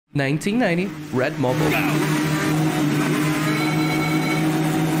1990, Rad Mobile.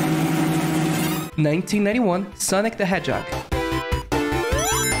 1991, Sonic the Hedgehog.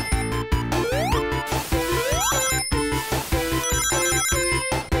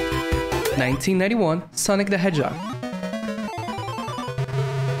 1991, Sonic the Hedgehog.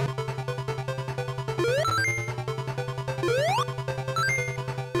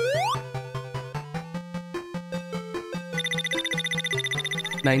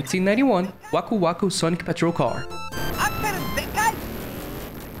 1991, Waku Waku Sonic Patrol Car.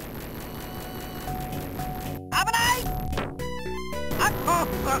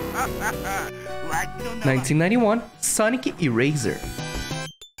 1991, Sonic Eraser.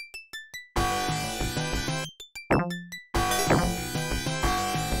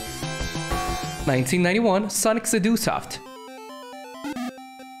 1991, Sonic's Edusoft.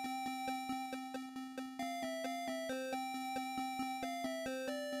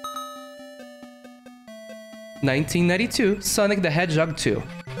 1992, Sonic the Hedgehog 2.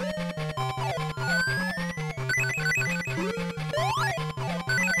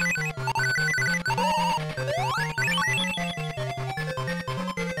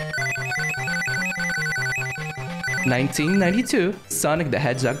 1992, Sonic the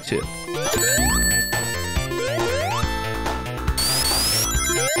Hedgehog 2.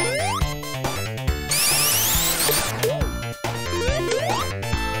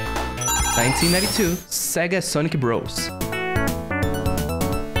 1992, Sega Sonic Bros.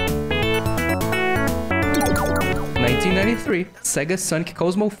 1993, Sega Sonic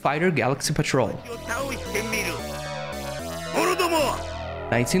Cosmo Fighter Galaxy Patrol.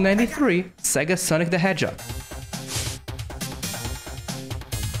 1993, Sega Sonic the Hedgehog.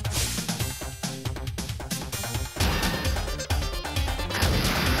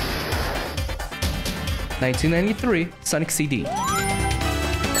 1993, Sonic CD.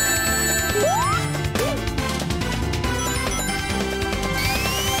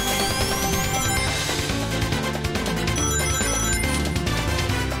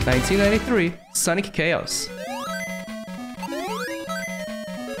 1993, Sonic Chaos.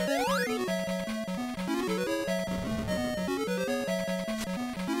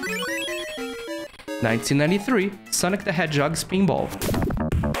 1993, Sonic the Hedgehog Spinball.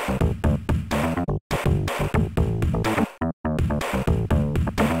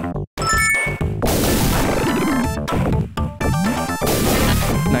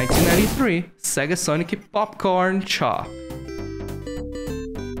 1993, Sega Sonic Popcorn Chop.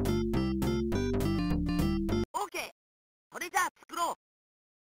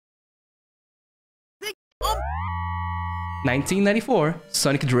 1994,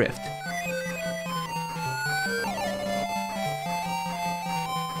 Sonic Drift.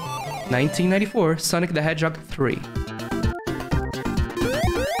 1994, Sonic the Hedgehog 3.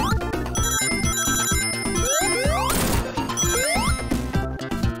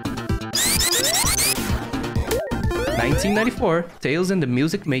 1994, Tails and the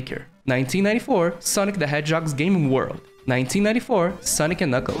Music Maker. 1994, Sonic the Hedgehog's Game World. 1994, Sonic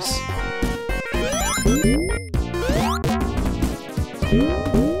and Knuckles.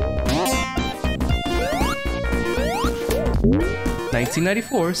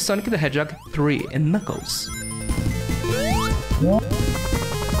 1994, Sonic the Hedgehog 3 and Knuckles.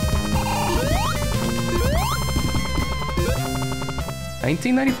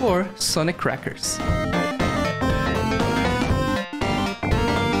 1994, Sonic Crackers.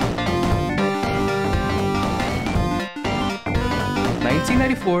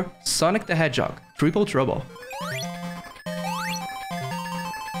 1994, Sonic the Hedgehog Triple Trouble.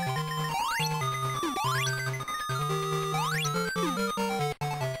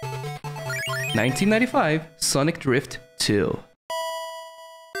 1995, Sonic Drift 2.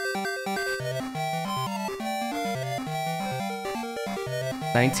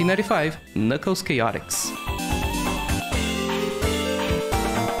 1995, Knuckles Chaotix.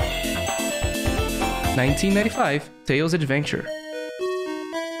 1995, Tails Adventure.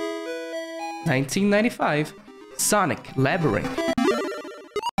 1995, Sonic Labyrinth.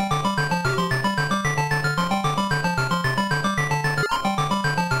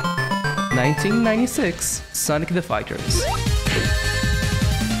 1996, Sonic the Fighters.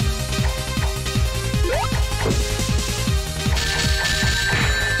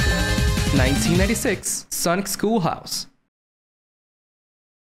 1996, Sonic Schoolhouse.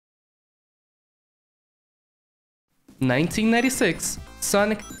 1996,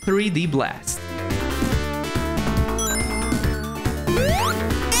 Sonic 3D Blast.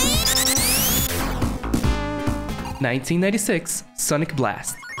 1996, Sonic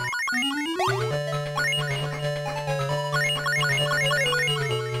Blast.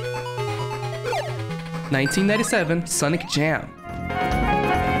 1996, 1997 Sonic Jam.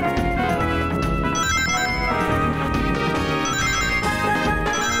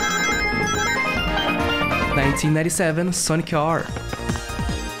 1997 Sonic R.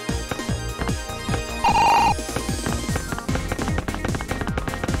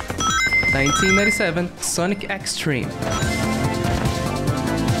 1997 Sonic Extreme.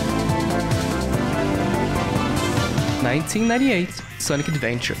 1998 Sonic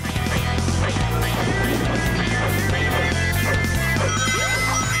Adventure.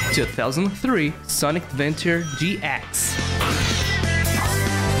 2003 Sonic Adventure GX.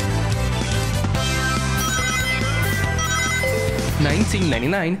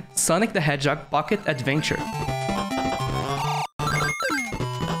 1999 Sonic the Hedgehog Pocket Adventure.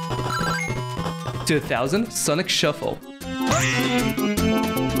 2000 Sonic Shuffle.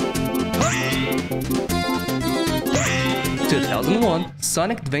 2001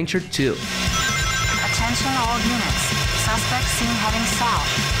 Sonic Adventure 2. Attention all units. Suspect seen heading south.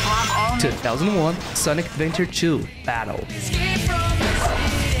 Block all 2001 Sonic Adventure 2 Battle.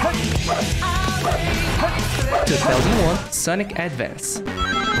 2001 Sonic Advance.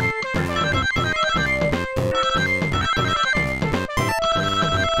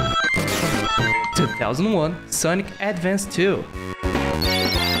 2001 Sonic Advance 2.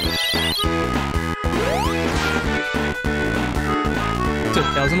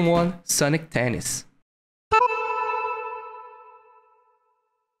 2001 Sonic Tennis.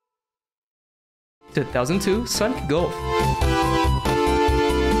 2002 Sonic Golf.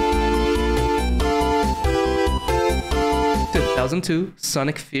 2002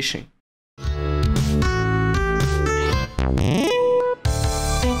 Sonic Fishing.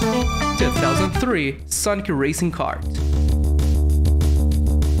 2003 Sonic Racing Kart.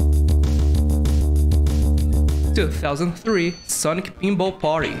 2003 Sonic Pinball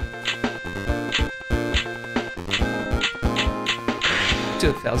Party.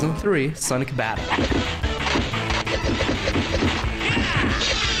 2003 Sonic Battle.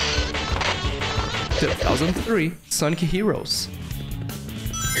 2003 Sonic Heroes.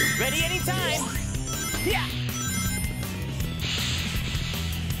 Ready anytime. Yeah.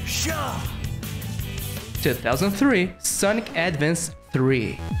 Sure. 2003 Sonic Advance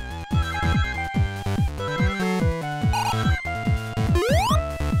 3.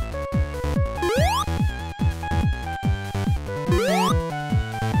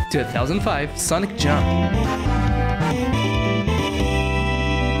 2005 Sonic Jump.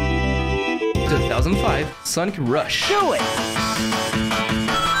 2005 Sonic Rush. Do it.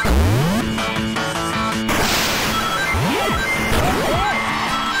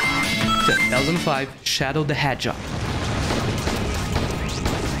 2005 Shadow the Hedgehog.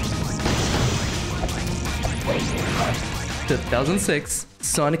 2006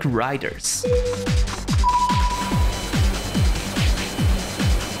 Sonic Riders.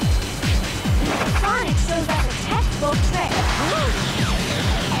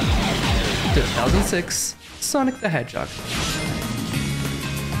 2006 Sonic the Hedgehog.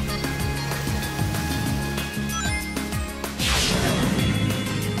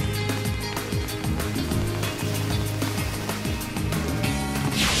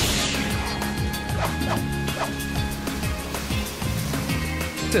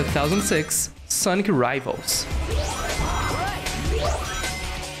 2006 Sonic Rivals.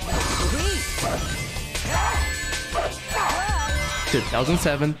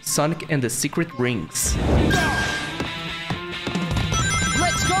 2007 Sonic and the Secret Rings.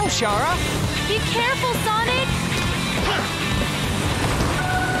 Let's go, Shara. Be careful, Sonic!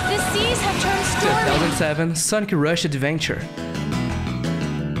 The seas have turned stormy. 2007 Sonic Rush Adventure.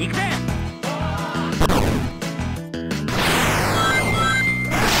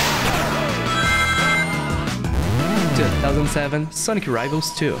 2007 Sonic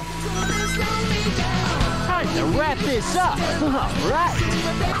Rivals 2. Time to wrap this up. All right.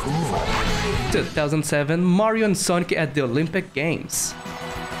 Cool. 2007 Mario and Sonic at the Olympic Games.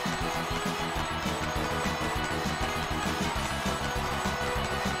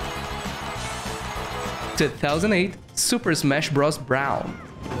 2008 Super Smash Bros. Brawl.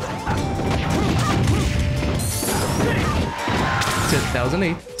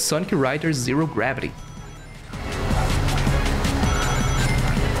 2008 Sonic Riders Zero Gravity.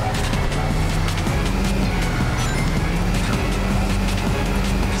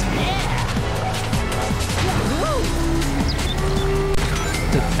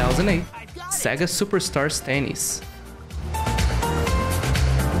 2008 Sega Superstars Tennis.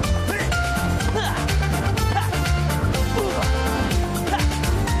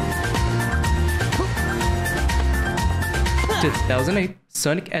 2008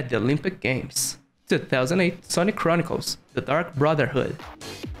 Sonic at the Olympic Games. 2008 Sonic Chronicles: The Dark Brotherhood.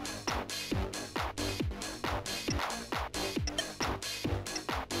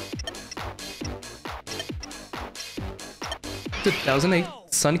 2008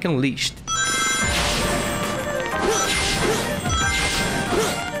 Sonic Unleashed.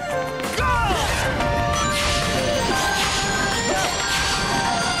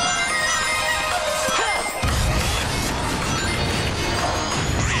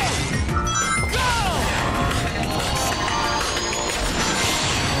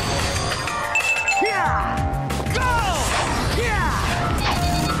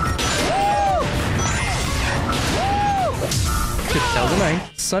 2009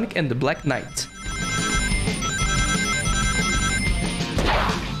 Sonic and the Black Knight.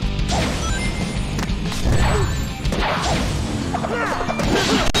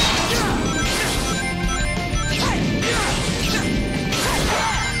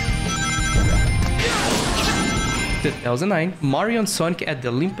 2009 Mario and Sonic at the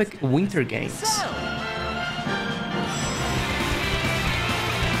Olympic Winter Games.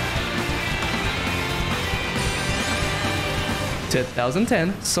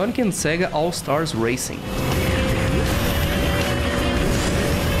 2010 Sonic and Sega All-Stars Racing.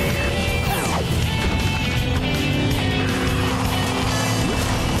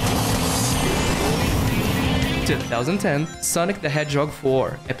 2010 Sonic the Hedgehog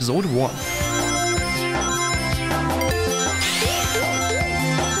 4 Episode 1.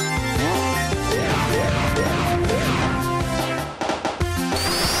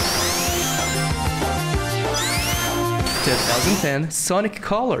 2010 Sonic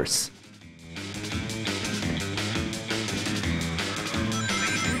Colors.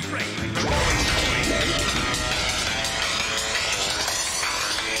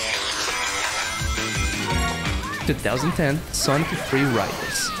 2010 Sonic Free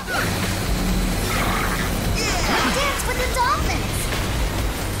Riders. Dance with the dolphins!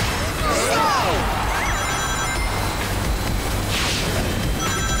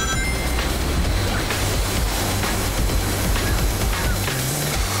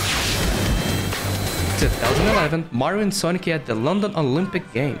 2011 Mario and Sonic at the London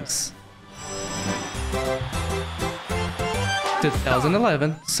Olympic Games.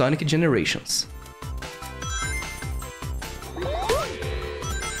 2011 Sonic Generations.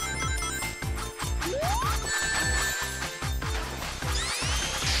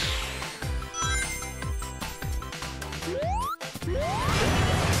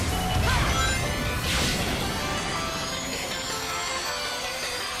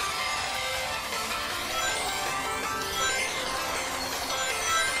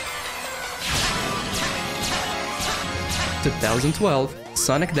 2012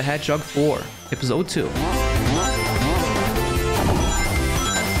 Sonic the Hedgehog 4 Episode 2.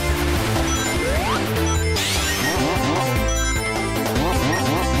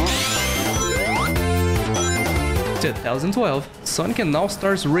 2012 Sonic and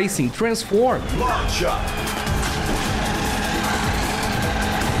All-Stars Racing Transform.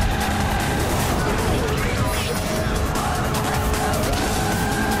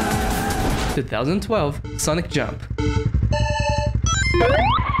 2012 Sonic Jump.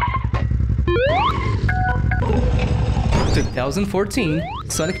 2014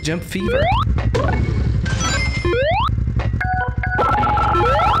 Sonic Jump Fever.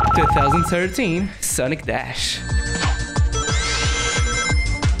 2013 Sonic Dash.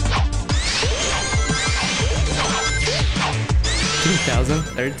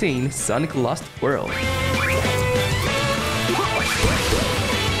 2013 Sonic Lost World.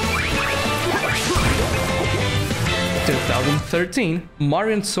 2013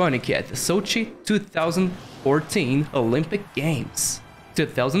 Mario and Sonic at the Sochi 2014 Olympic Games.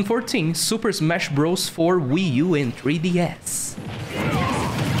 2014 Super Smash Bros. 4 Wii U and 3DS.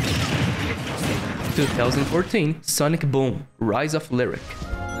 2014 Sonic Boom Rise of Lyric.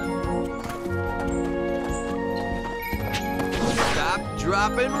 Stop,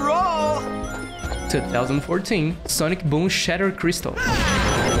 drop, and roll! 2014 Sonic Boom Shatter Crystal.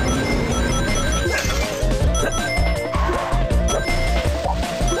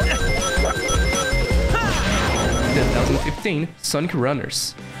 2015 Sonic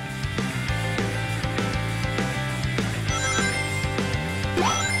Runners.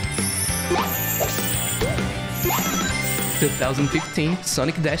 2015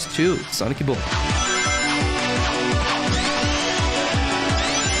 Sonic Dash 2 Sonic Boom.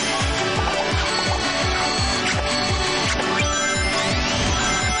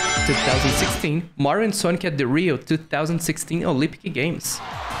 2016 Mario and Sonic at the Rio 2016 Olympic Games.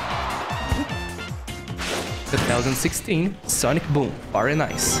 2016 Sonic Boom Fire and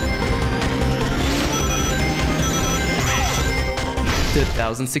Ice.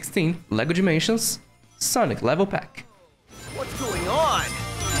 2016 LEGO Dimensions Sonic Level Pack. What's going on?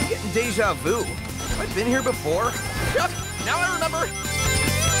 I'm getting deja vu. Have I been here before? Yep, now I remember.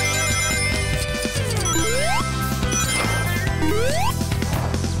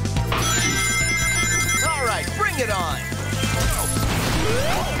 All right, bring it on.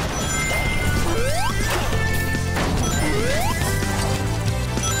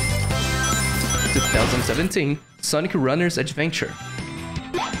 2017 Sonic Runner's Adventure.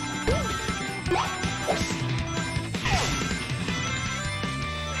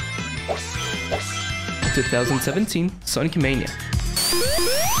 2017 Sonic Mania.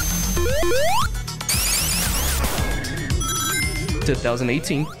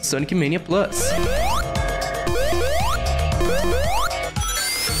 2018 Sonic Mania Plus.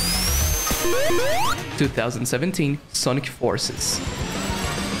 2017 Sonic Forces.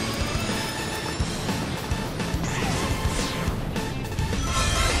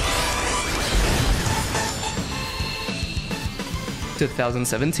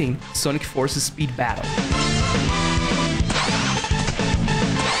 2017 Sonic Forces Speed Battle.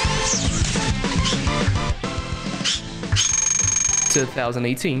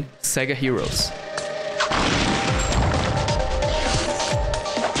 2018 Sega Heroes.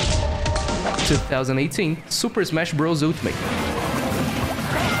 2018 Super Smash Bros. Ultimate.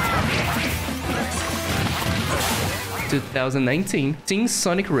 2019 Team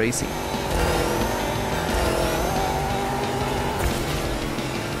Sonic Racing.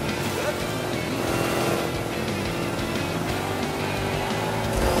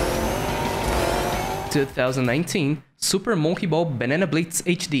 2019 Super Monkey Ball Banana Blitz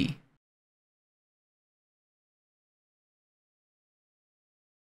HD.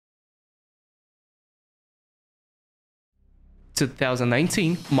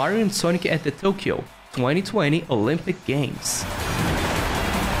 2019 Mario and Sonic at the Tokyo 2020 Olympic Games.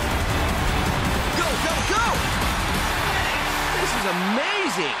 Go, go, go! This is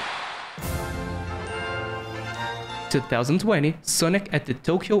amazing! 2020 Sonic at the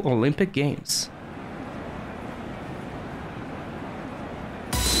Tokyo Olympic Games.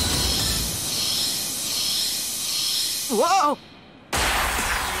 'Whoa!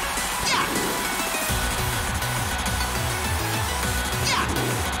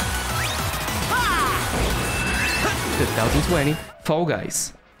 2020 Fall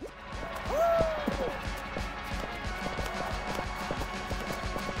Guys.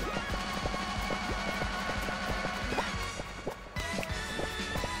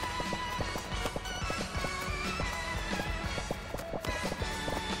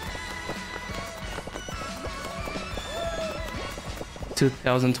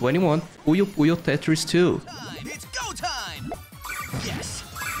 2021 Puyo Puyo Tetris 2. It's go time! Yes!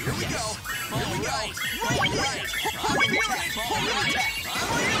 Here we go! All right! All right! I'm right! All right!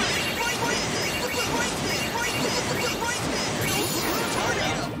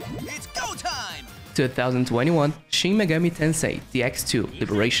 It's go time! 2021 Shin Megami Tensei DX2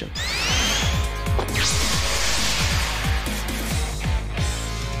 Liberation.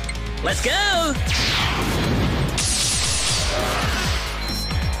 Let's go!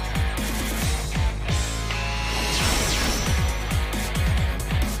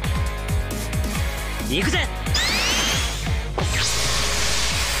 Ikuze!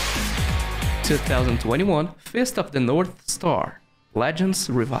 2021 Fist of the North Star Legends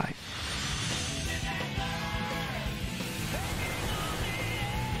Revive.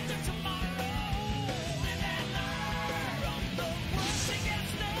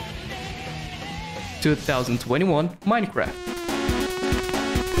 2021 Minecraft.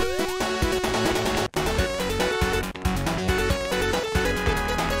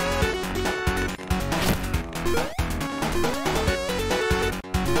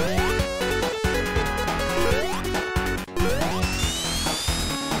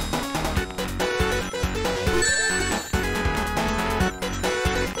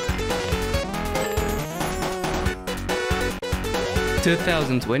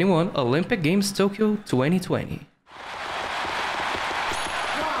 2021 Olympic Games Tokyo 2020.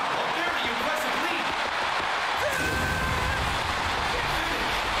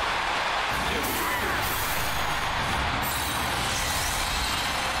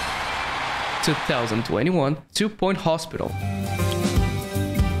 2021 Two Point Hospital.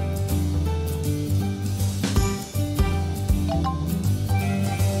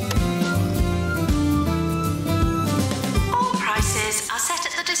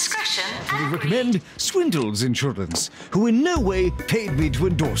 'Recommend Swindles Insurance, who in no way paid me to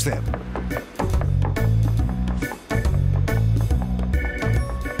endorse them.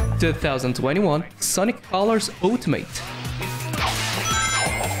 2021 Sonic Colors Ultimate.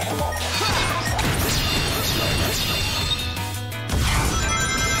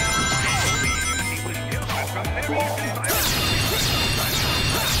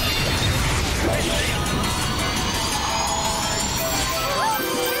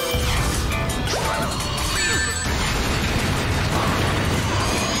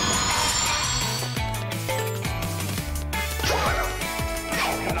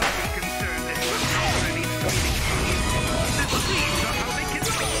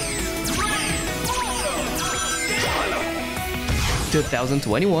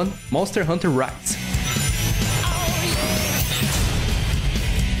 2021 Monster Hunter Rise.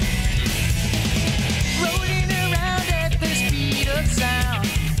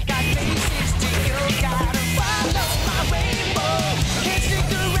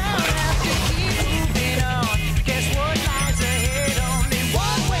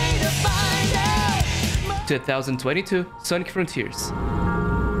 (2022) Sonic Frontiers.